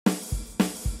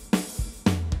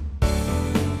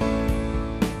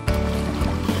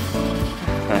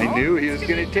knew he was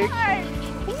going to take...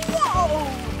 Whoa!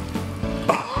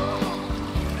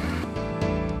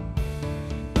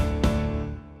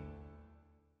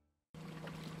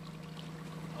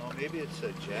 Oh, maybe it's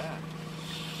a jack.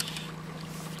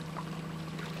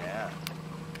 Yeah.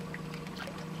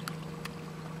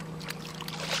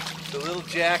 The little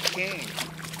Jack King.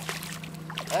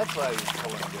 That's why he's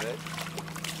pulling good.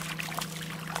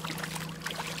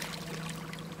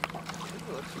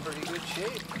 He looks in pretty good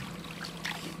shape.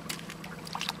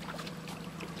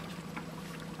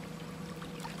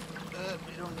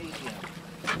 We don't need him.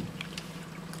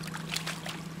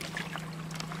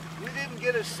 We didn't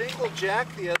get a single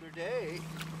jack the other day.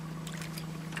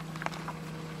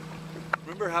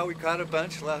 Remember how we caught a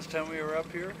bunch last time we were up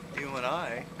here? You and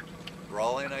I.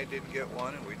 Raleigh and I didn't get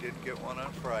one, and we didn't get one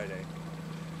on Friday.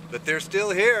 But they're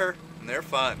still here, and they're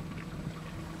fun.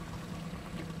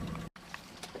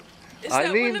 Is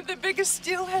Eileen, that one of the biggest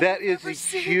steelhead that you've is ever a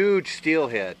seen? huge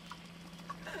steelhead.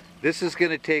 This is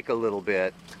going to take a little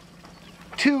bit.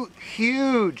 Two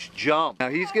huge jumps. Now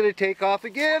he's going to take off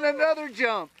again, another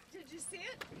jump. Did you see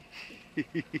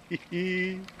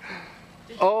it?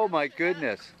 Oh my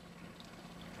goodness.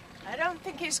 I don't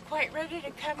think he's quite ready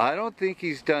to come. I don't think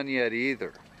he's done yet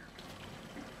either.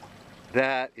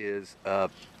 That is a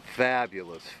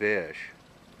fabulous fish.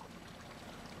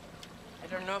 I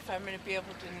don't know if I'm going to be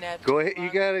able to net. Go ahead, you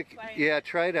gotta, yeah,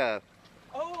 try to.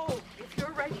 Oh, if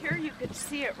you're right here, you can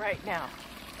see it right now.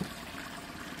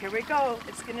 Here we go.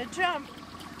 It's going to jump.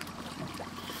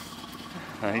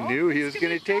 I knew he was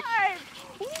going to take.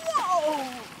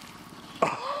 Whoa!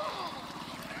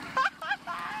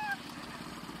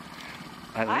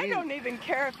 I don't even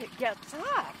care if it gets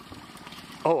up.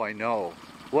 Oh, I know.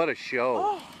 What a show.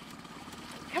 Oh,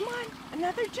 come on,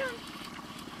 another jump.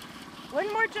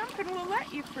 One more jump and we'll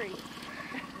let you free.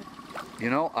 You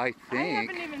know, I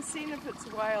haven't even seen if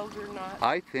it's wild or not.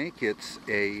 I think it's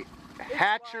a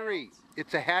hatchery. Wild.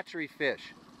 It's a hatchery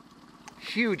fish.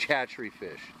 Huge hatchery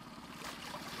fish.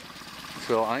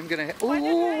 So I'm going to...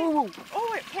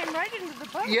 Oh, it came right into the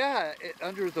boat. Yeah,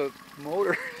 under the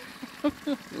motor.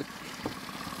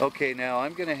 Okay, now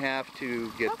I'm going to have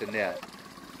to get the net.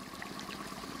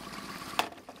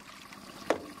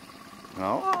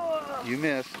 No, you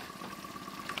missed.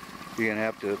 You're going to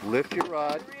have to lift your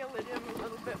rod. Reel it in a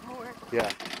little bit more.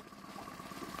 Yeah.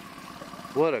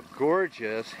 What a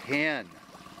gorgeous hen.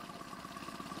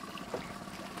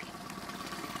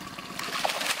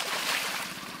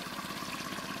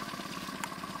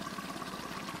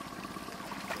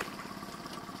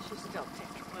 She's still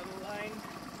taking a little line.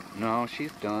 No,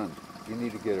 she's done. You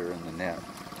need to get her in the net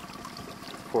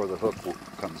before the hook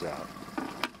comes out.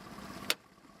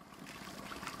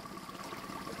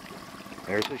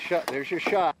 There's a shot. There's your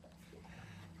shot.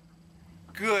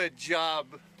 Good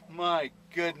job. My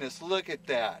goodness, look at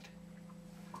that.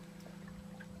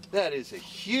 That is a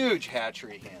huge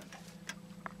hatchery hen.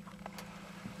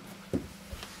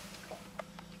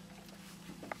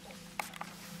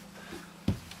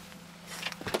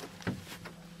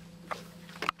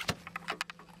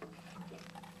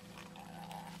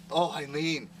 Oh,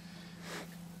 Eileen.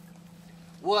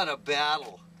 What a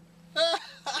battle.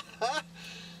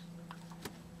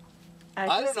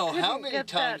 I don't know how many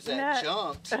times that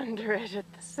jumped. Under it at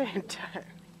the same time.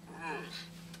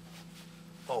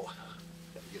 Oh,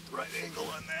 gotta get the right angle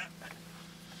on that.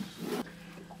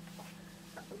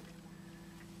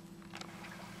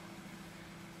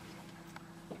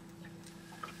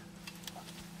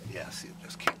 Yeah, see, it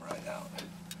just came right out.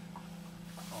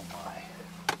 Oh my.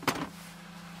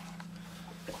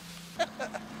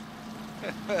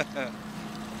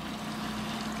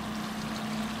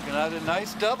 Got a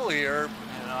nice double here,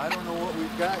 and I don't know what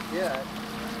we've got yet.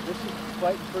 This is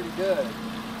fighting pretty good.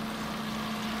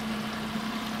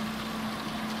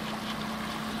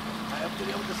 I haven't been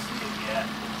able to see it yet.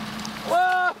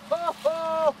 Whoa! Whoa!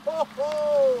 Whoa!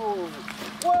 Whoa!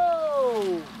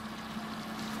 Whoa!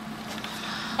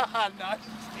 Nice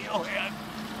steelhead.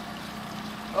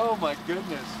 Oh my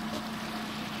goodness.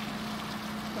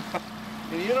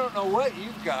 And you don't know what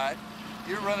you've got.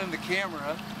 You're running the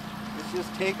camera. It's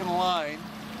just taking a line.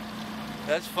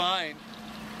 That's fine.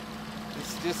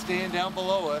 It's just staying down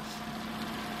below us.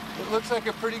 It looks like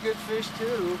a pretty good fish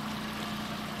too.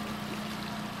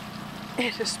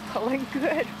 It is pulling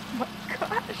good. Oh my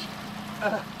gosh.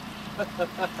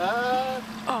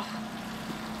 Oh.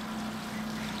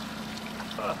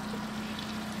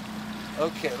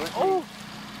 Okay, let me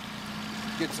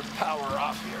get some power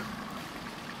off here.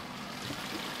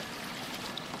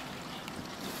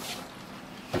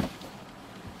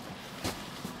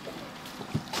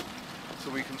 So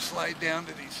we can slide down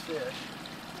to these fish.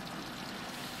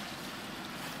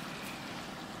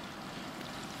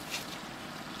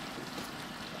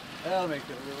 That'll make it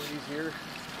a little easier.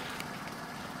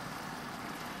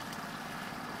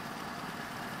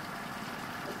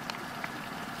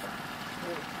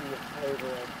 Let's see what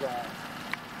flavor I've got.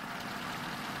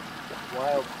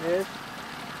 Wild fish.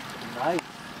 Nice.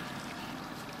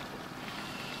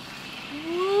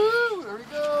 Woo! There he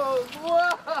goes. Whoa!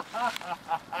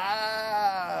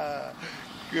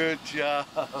 Good job.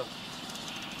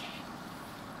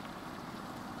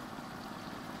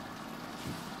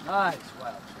 Nice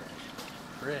wild fish.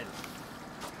 Pretty.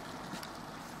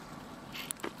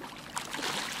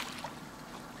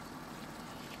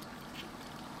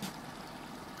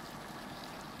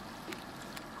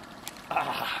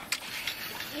 Ah.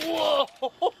 Whoa!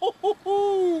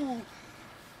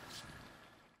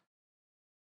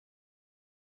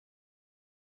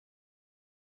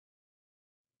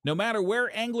 No matter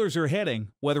where anglers are heading,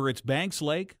 whether it's Banks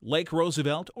Lake, Lake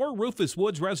Roosevelt, or Rufus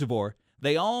Woods Reservoir,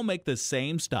 they all make the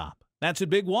same stop. That's at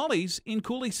Big Wally's in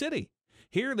Coulee City.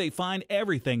 Here they find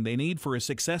everything they need for a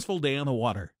successful day on the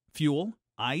water: fuel,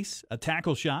 ice, a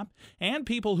tackle shop, and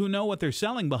people who know what they're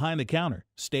selling behind the counter,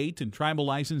 state and tribal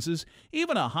licenses,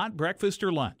 even a hot breakfast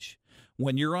or lunch.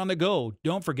 When you're on the go,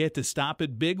 don't forget to stop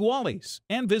at Big Wally's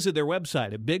and visit their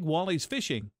website at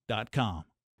bigwallysfishing.com.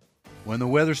 When the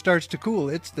weather starts to cool,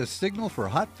 it's the signal for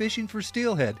hot fishing for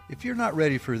steelhead. If you're not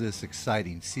ready for this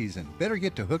exciting season, better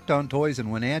get to Hooked on Toys in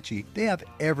Wenatchee. They have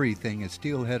everything a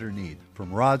steelheader needs,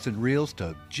 from rods and reels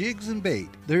to jigs and bait.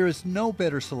 There is no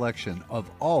better selection of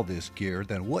all this gear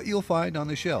than what you'll find on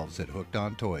the shelves at Hooked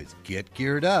on Toys. Get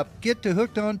geared up. Get to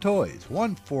Hooked on Toys,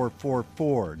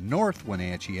 1444 North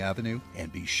Wenatchee Avenue,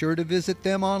 and be sure to visit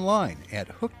them online at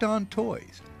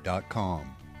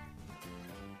hookedontoys.com.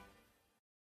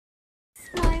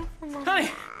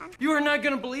 Honey, you are not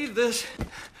gonna believe this.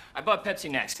 I bought Pepsi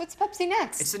Next. What's Pepsi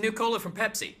Next? It's the new cola from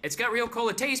Pepsi. It's got real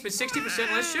cola taste, but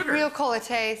 60% less sugar. Real cola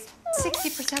taste.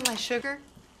 60% less sugar.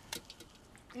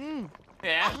 Yeah.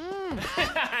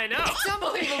 I know. It's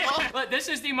unbelievable. But this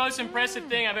is the most impressive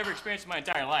thing I've ever experienced in my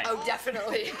entire life. Oh,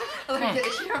 definitely. Let me get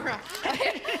a camera.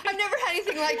 I've never had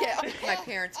anything like it. My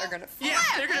parents are gonna flip. Yeah,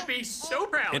 they're gonna be so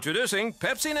proud. Introducing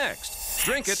Pepsi Next.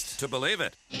 Drink it to believe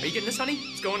it. Are you getting this, honey?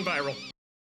 It's going viral.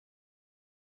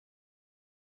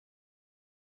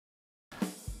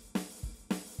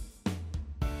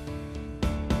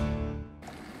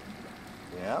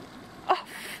 Yep.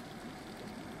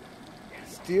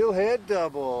 Steelhead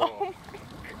double. Oh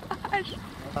my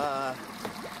gosh.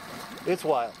 It's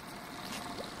wild.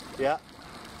 Yeah.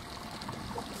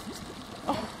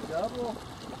 Oh. Double.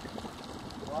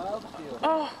 Wild steelhead.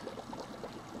 Oh.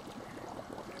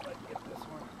 If I can get this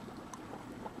one.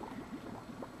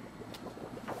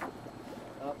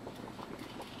 Up.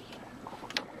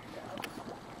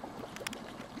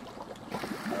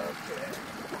 Okay.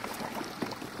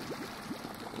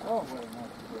 Oh, well, not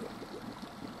good.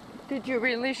 Did you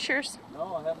release yours?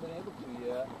 No, I haven't been able to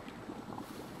yet.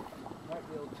 Might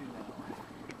be able to now.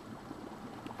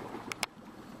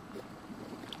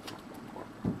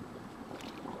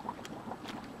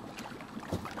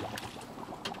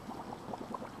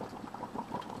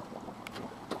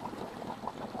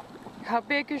 How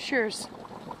big is yours?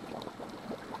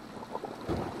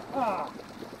 Ah!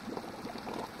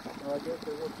 Well, I guess I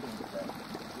will change that.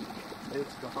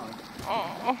 It's gone.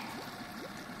 Oh.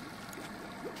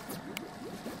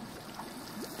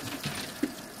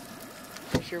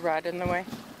 Is your rod in the way?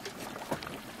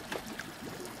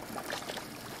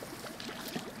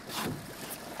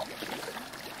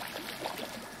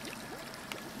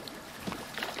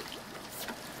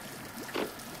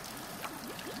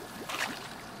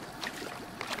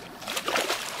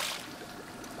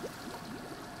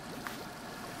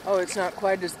 Oh, it's not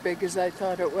quite as big as I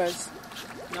thought it was.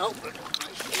 Nope, but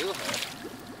I still have.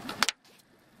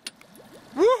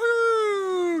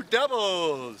 Woohoo!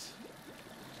 Doubles!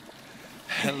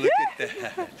 Look at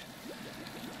that.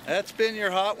 That's been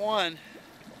your hot one.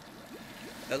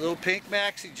 That little pink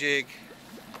maxi jig.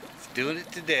 It's doing it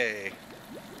today.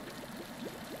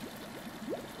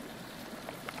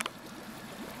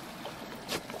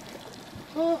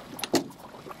 Oh.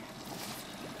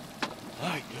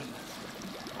 My goodness.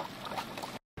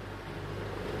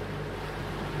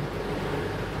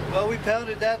 Well, we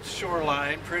pounded that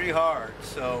shoreline pretty hard,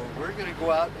 so we're going to go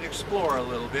out and explore a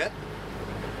little bit.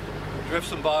 Drift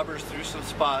some bobbers through some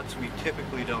spots we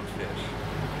typically don't fish.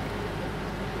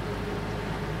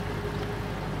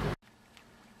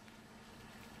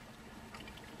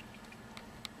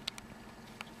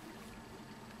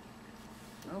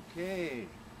 Okay,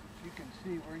 as you can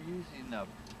see, we're using the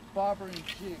bobber and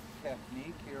jig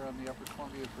technique here on the Upper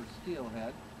Columbia for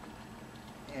steelhead.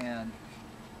 And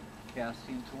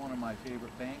casting to one of my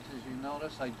favorite banks. As you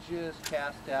notice, I just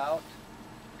cast out,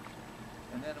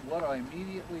 and then what I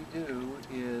immediately do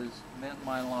is mend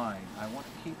my line. I want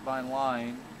to keep my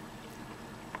line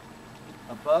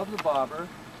above the bobber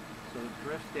so it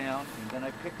drifts down, and then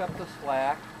I pick up the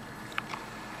slack,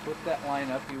 put that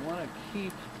line up. You want to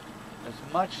keep as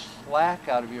much slack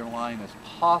out of your line as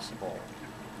possible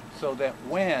so that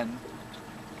when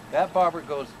that bobber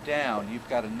goes down, you've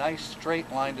got a nice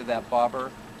straight line to that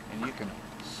bobber, and you can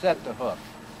set the hook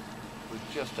with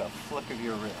just a flick of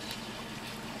your wrist.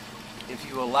 If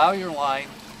you allow your line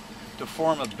to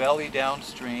form a belly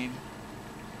downstream,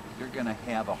 you're going to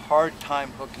have a hard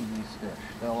time hooking these fish.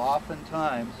 They'll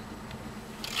oftentimes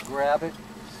grab it,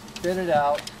 spit it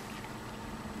out,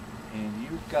 and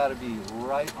you've got to be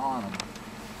right on them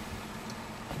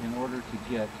in order to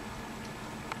get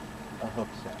a hook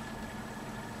set.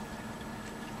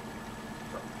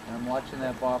 I'm watching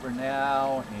that bobber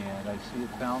now, and I see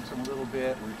it bouncing a little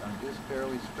bit. I'm just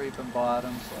barely scraping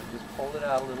bottom, so I just pulled it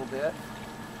out a little bit,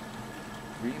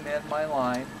 remend my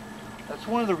line. That's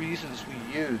one of the reasons we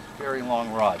use very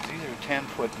long rods. These are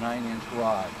 10-foot, 9-inch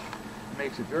rods. It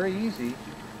makes it very easy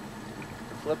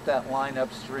to flip that line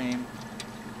upstream,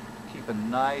 keep a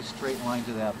nice straight line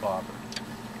to that bobber.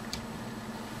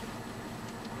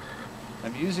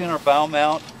 I'm using our bow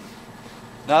mount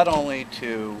not only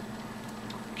to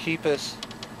keep us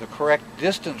the correct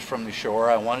distance from the shore.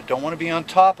 Don't want to be on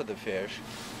top of the fish,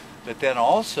 but then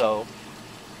also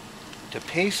to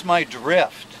pace my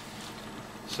drift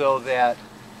so that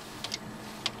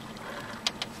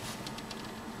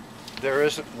there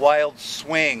isn't wild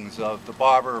swings of the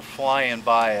bobber flying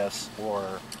by us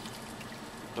or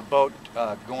the boat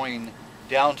going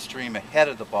downstream ahead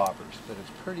of the bobbers, but it's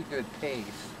pretty good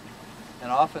pace,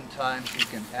 and oftentimes you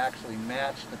can actually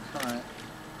match the current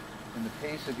and the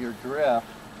pace of your drift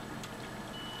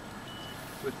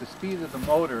with the speed of the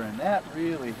motor, and that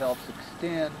really helps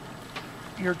extend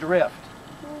your drift.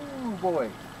 Ooh boy,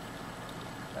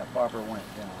 that bobber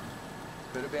went down.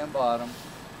 Could have been bottom,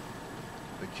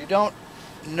 but you don't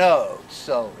know,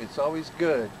 so it's always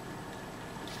good.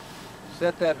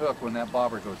 Set that hook when that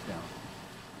bobber goes down.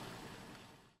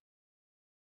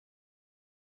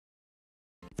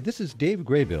 This is Dave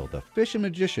Graybill, the Fishin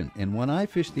Magician, and when I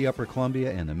fish the Upper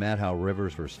Columbia and the Madhow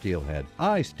Rivers for steelhead,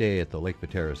 I stay at the Lake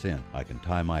Pateros Inn. I can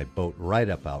tie my boat right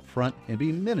up out front and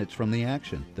be minutes from the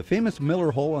action. The famous Miller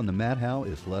Hole on the Madhow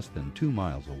is less than 2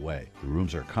 miles away. The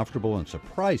rooms are comfortable and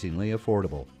surprisingly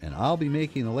affordable, and I'll be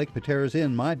making the Lake Pateros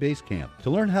Inn my base camp. To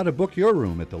learn how to book your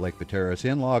room at the Lake Pateros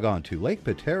Inn, log on to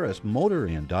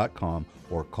lakepaterosmotorin.com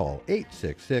or call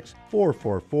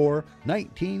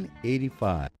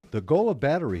 866-444-1985. The goal of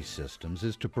Battery Systems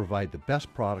is to provide the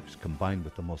best products combined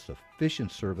with the most efficient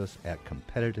service at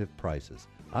competitive prices.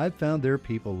 I've found their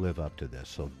people live up to this,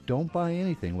 so don't buy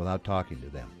anything without talking to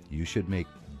them. You should make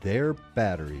their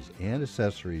batteries and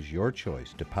accessories your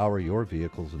choice to power your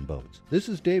vehicles and boats. This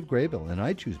is Dave Graybill, and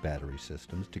I choose Battery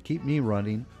Systems to keep me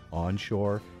running on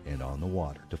shore and on the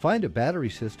water. To find a Battery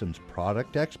Systems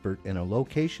product expert in a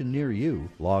location near you,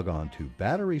 log on to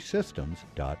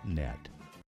batterysystems.net.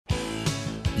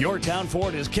 Your Town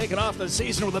Ford is kicking off the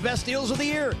season with the best deals of the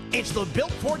year. It's the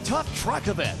Built Ford Tough Truck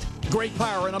Event. Great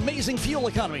power and amazing fuel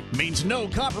economy means no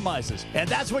compromises. And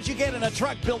that's what you get in a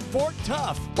truck built Ford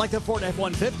Tough, like the Ford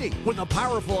F-150, with a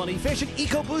powerful and efficient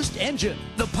EcoBoost engine.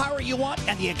 The power you want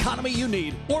and the economy you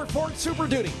need. Or Ford Super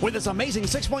Duty, with its amazing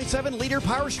 6.7-liter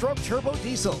Power Stroke turbo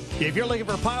diesel. If you're looking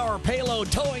for power,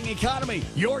 payload, towing economy,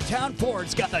 your Town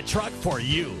Ford's got the truck for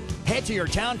you. Head to your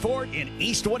Town Ford in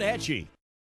East Wenatchee.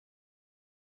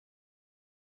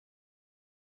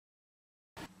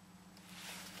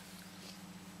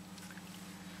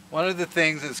 One of the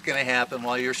things that's going to happen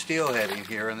while you're steelheading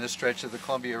here in this stretch of the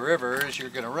Columbia River is you're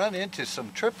going to run into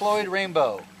some triploid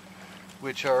rainbow,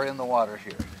 which are in the water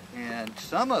here. And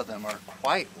some of them are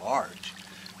quite large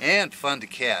and fun to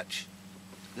catch.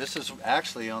 This is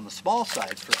actually on the small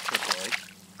side for triploid.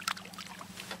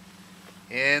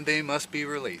 And they must be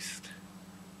released.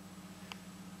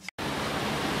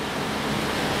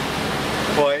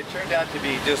 Boy, it turned out to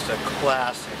be just a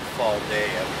classic fall day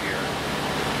up here.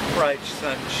 Bright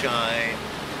sunshine.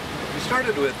 We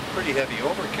started with pretty heavy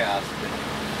overcast, but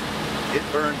it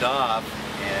burned off,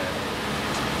 and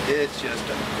it's just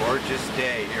a gorgeous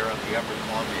day here on the Upper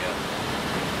Columbia.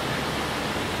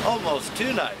 Almost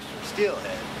too nice for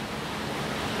steelhead.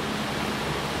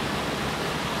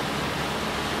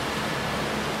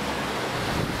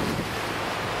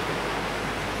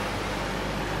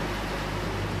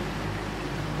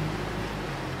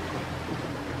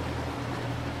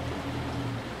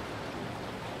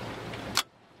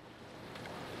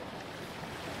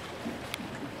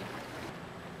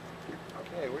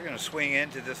 swing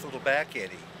into this little back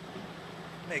eddy.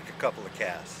 Make a couple of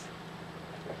casts.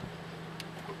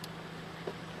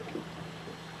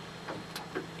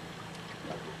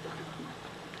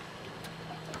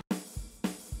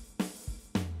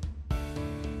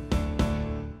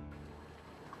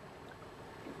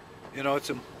 You know, it's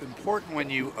important when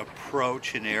you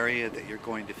approach an area that you're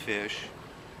going to fish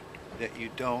that you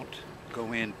don't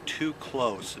go in too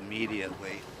close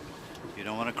immediately. You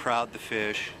don't want to crowd the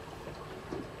fish.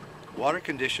 Water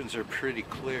conditions are pretty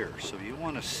clear, so you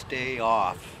want to stay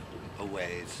off a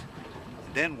ways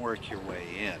and then work your way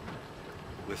in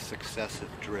with successive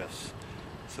drifts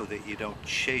so that you don't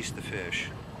chase the fish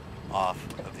off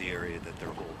of the area that they're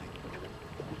holding.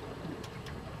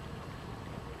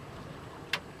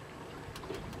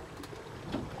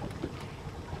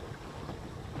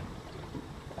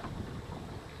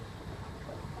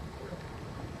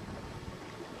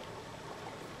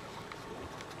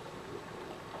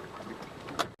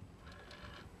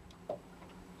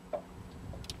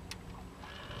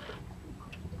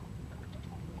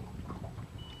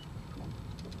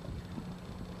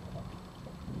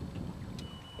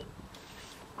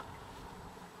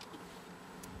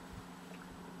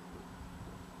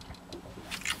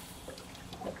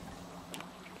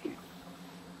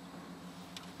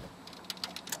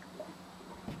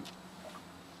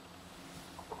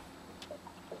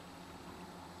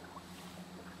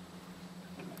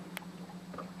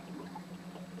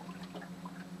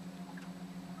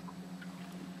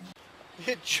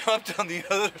 It jumped on the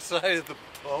other side of the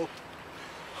boat.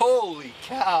 Holy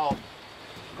cow!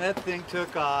 That thing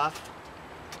took off,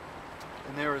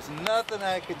 and there was nothing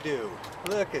I could do.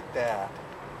 Look at that.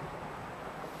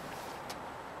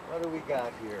 What do we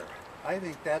got here? I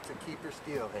think that's a keeper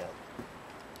steelhead.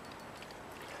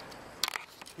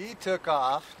 He took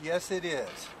off. Yes, it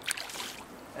is.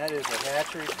 That is a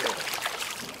hatchery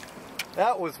fish.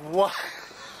 That was what?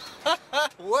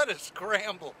 What a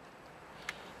scramble!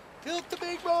 Tilt the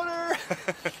big motor!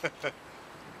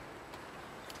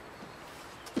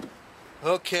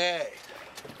 Okay.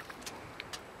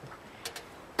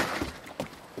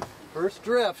 First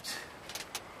drift.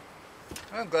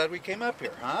 I'm glad we came up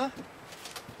here, huh?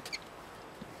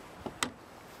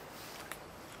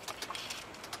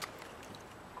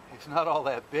 He's not all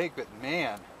that big, but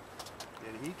man,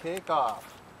 did he take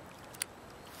off.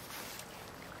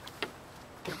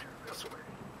 Come here, this way.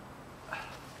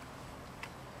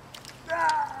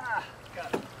 Ah,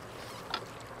 got it.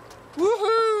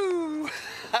 Woohoo!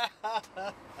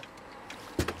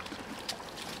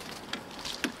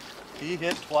 He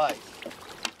hit twice.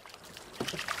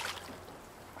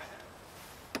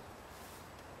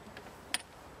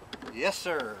 Yes,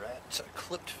 sir. That's a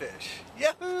clipped fish.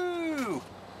 Yahoo!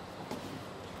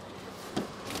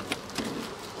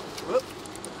 Whoop.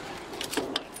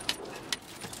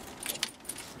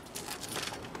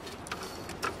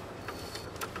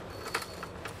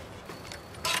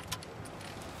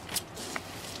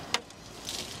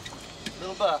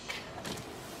 Little buck.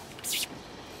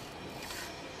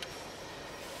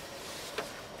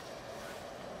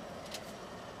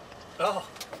 Oh,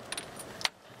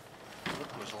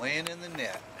 hook was laying in the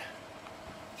net.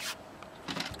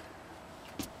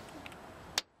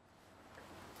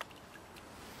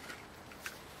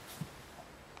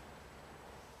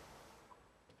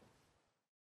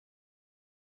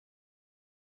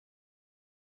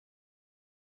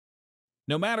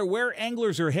 No matter where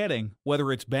anglers are heading,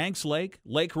 whether it's Banks Lake,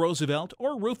 Lake Roosevelt,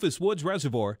 or Rufus Woods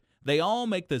Reservoir, they all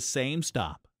make the same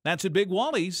stop. That's at Big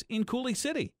Wally's in Coulee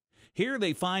City. Here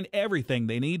they find everything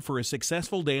they need for a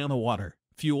successful day on the water: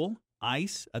 fuel,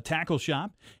 ice, a tackle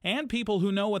shop, and people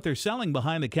who know what they're selling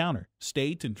behind the counter,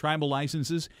 state and tribal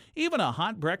licenses, even a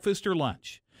hot breakfast or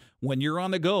lunch. When you're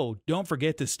on the go, don't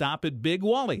forget to stop at Big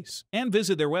Wally's and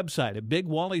visit their website at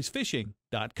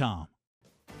bigwallysfishing.com.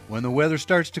 When the weather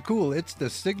starts to cool, it's the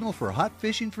signal for hot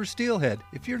fishing for steelhead.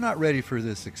 If you're not ready for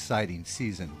this exciting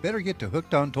season, better get to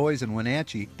Hooked on Toys in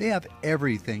Wenatchee. They have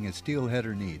everything a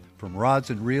steelheader needs, from rods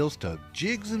and reels to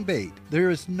jigs and bait. There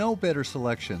is no better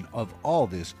selection of all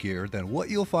this gear than what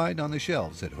you'll find on the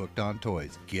shelves at Hooked on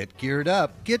Toys. Get geared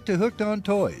up. Get to Hooked on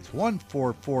Toys,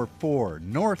 1444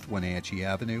 North Wenatchee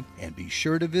Avenue, and be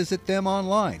sure to visit them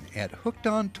online at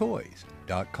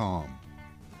hookedontoys.com.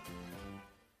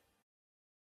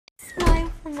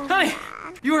 Honey,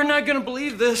 you are not gonna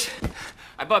believe this.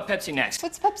 I bought Pepsi Next.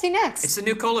 What's Pepsi Next? It's the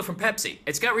new cola from Pepsi.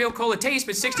 It's got real cola taste,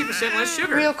 but 60% less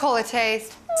sugar. Real cola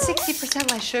taste.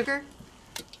 60% less sugar.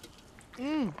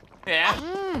 Yeah?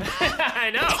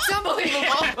 I know. It's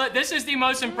unbelievable. But this is the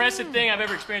most impressive thing I've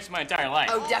ever experienced in my entire life.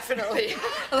 Oh, definitely.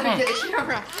 Let me get a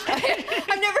camera.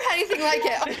 I've never had anything like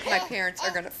it. My parents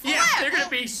are gonna flip. Yeah, they're gonna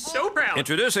be so proud.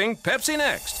 Introducing Pepsi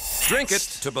Next. Drink it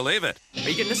to believe it. Are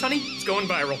you getting this, honey? It's going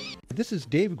viral. This is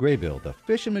Dave Graybill, the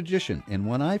Fishin Magician, and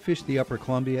when I fish the Upper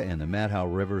Columbia and the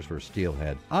Madhow Rivers for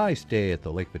steelhead, I stay at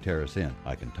the Lake Pateros Inn.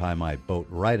 I can tie my boat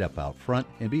right up out front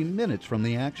and be minutes from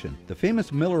the action. The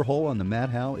famous Miller Hole on the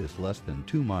Madhow is less than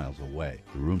 2 miles away.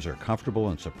 The rooms are comfortable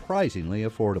and surprisingly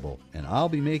affordable, and I'll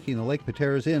be making the Lake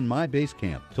Pateros Inn my base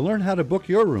camp. To learn how to book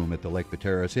your room at the Lake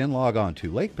Pateros Inn, log on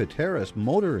to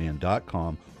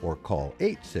lakepaterosmotorin.com or call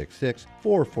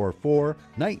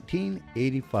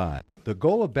 866-444-1985. The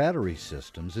goal of Battery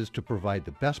Systems is to provide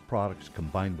the best products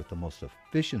combined with the most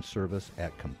efficient service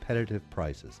at competitive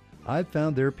prices. I've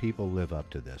found their people live up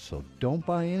to this, so don't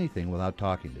buy anything without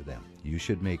talking to them. You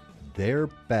should make their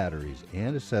batteries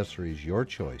and accessories your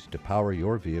choice to power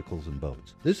your vehicles and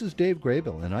boats. This is Dave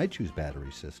Graybill, and I choose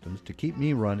Battery Systems to keep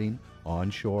me running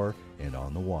onshore and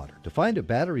on the water. To find a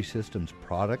Battery Systems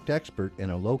product expert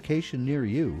in a location near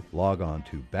you, log on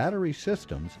to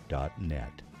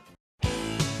batterysystems.net.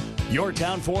 Your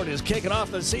town Ford is kicking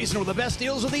off the season with the best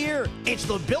deals of the year. It's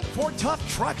the Built Ford Tough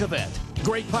Truck event.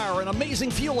 Great power and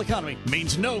amazing fuel economy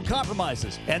means no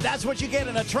compromises. And that's what you get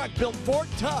in a truck built Ford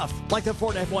Tough. Like the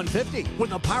Ford F-150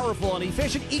 with a powerful and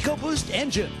efficient EcoBoost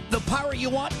engine. The power you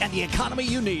want and the economy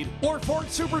you need. Or Ford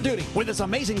Super Duty with its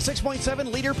amazing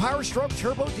 6.7-liter Power Stroke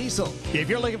turbo diesel. If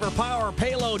you're looking for power,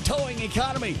 payload, towing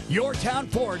economy, your town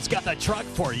Ford's got the truck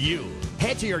for you.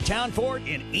 Head to your town Ford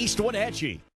in East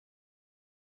Wenatchee.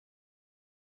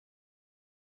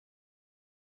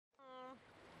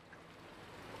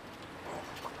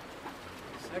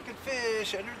 Second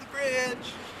fish under the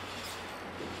bridge.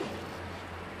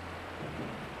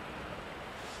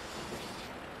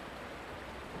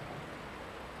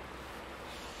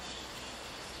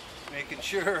 Making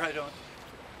sure I don't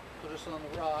put us on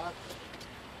the rock.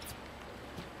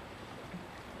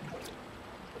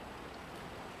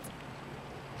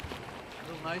 A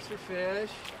little nicer fish.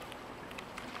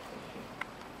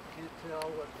 Can't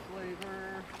tell what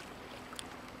flavor.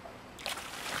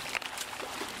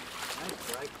 Nice,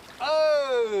 right?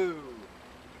 Oh!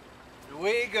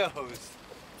 Away he goes.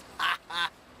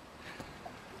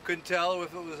 Couldn't tell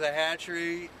if it was a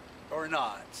hatchery or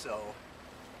not, so.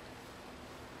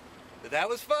 But that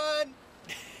was fun.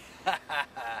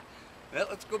 Well,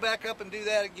 let's go back up and do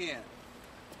that again.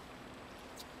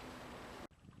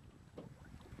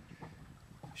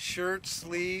 Shirt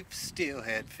sleeve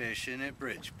steelhead fishing at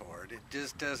Bridgeport. It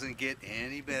just doesn't get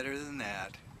any better than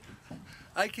that.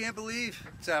 I can't believe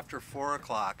it's after 4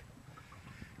 o'clock.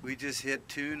 We just hit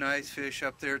 2 nice fish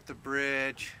up there at the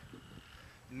bridge.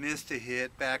 Missed a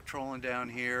hit back trolling down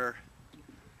here,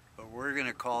 but we're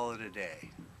gonna call it a day.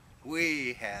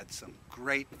 We had some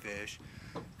great fish.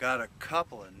 Got a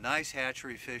couple of nice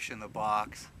hatchery fish in the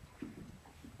box.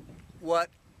 What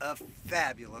a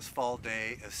fabulous fall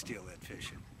day of steelhead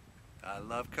fishing. I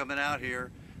love coming out here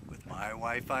with my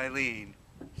wife Eileen.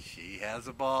 She has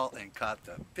a ball and caught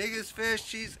the biggest fish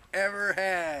she's ever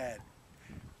had.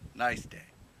 Nice day.